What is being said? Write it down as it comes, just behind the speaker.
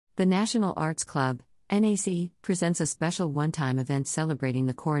The National Arts Club, NAC, presents a special one-time event celebrating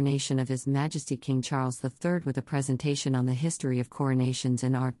the coronation of His Majesty King Charles III with a presentation on the history of coronations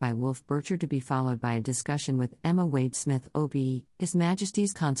in art by Wolf Bircher, to be followed by a discussion with Emma Wade Smith, OBE, His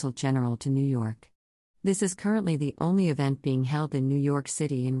Majesty's Consul General to New York. This is currently the only event being held in New York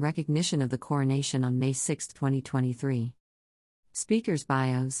City in recognition of the coronation on May 6, 2023. Speakers'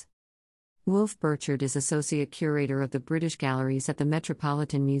 bios. Wolf Bircher is Associate Curator of the British Galleries at the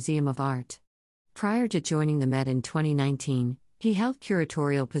Metropolitan Museum of Art. Prior to joining the Met in 2019, he held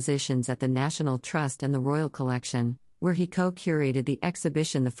curatorial positions at the National Trust and the Royal Collection, where he co-curated the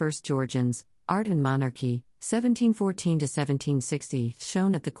exhibition The First Georgians, Art and Monarchy, 1714–1760,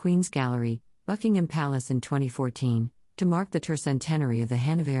 shown at the Queen's Gallery, Buckingham Palace in 2014, to mark the tercentenary of the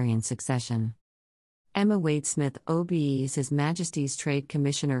Hanoverian succession. Emma Wade Smith, OBE, is His Majesty's Trade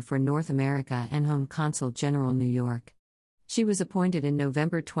Commissioner for North America and Home Consul General, New York. She was appointed in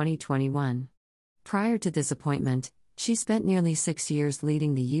November 2021. Prior to this appointment, she spent nearly 6 years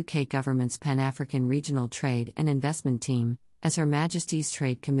leading the UK government's Pan-African Regional Trade and Investment Team, as Her Majesty's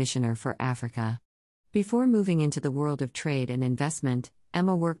Trade Commissioner for Africa. Before moving into the world of trade and investment,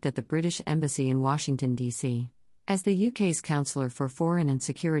 Emma worked at the British Embassy in Washington, D.C., as the UK's Counselor for Foreign and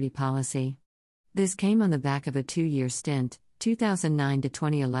Security Policy. This came on the back of a 2-year stint, 2009 to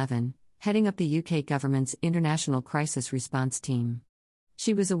 2011, heading up the UK government's International Crisis Response Team.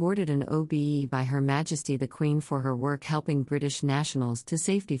 She was awarded an OBE by Her Majesty the Queen for her work helping British nationals to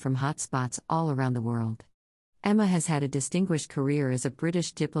safety from hotspots all around the world. Emma has had a distinguished career as a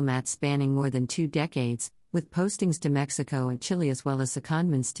British diplomat spanning more than 2 decades, with postings to Mexico and Chile as well as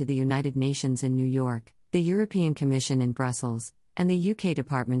secondments to the United Nations in New York, the European Commission in Brussels, and the UK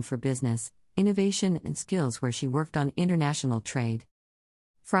Department for Business, Innovation and Skills, where she worked on international trade.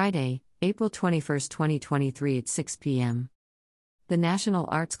 Friday, April 21, 2023 at 6 p.m. The National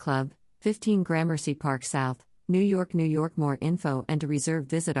Arts Club, 15 Gramercy Park South, New York, New York. More info and to reserve,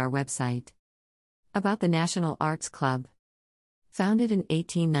 visit our website. About the National Arts Club. Founded in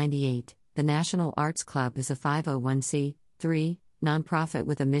 1898, the National Arts Club is a 501(c)(3) nonprofit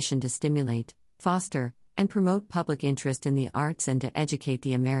with a mission to stimulate, foster, and promote public interest in the arts and to educate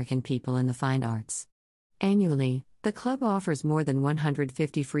the American people in the fine arts. Annually, the club offers more than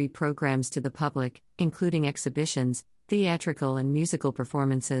 150 free programs to the public, including exhibitions, theatrical and musical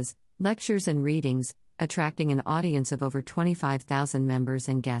performances, lectures and readings, attracting an audience of over 25,000 members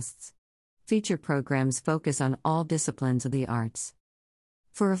and guests. Feature programs focus on all disciplines of the arts.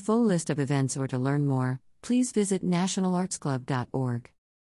 For a full list of events or to learn more, please visit nationalartsclub.org.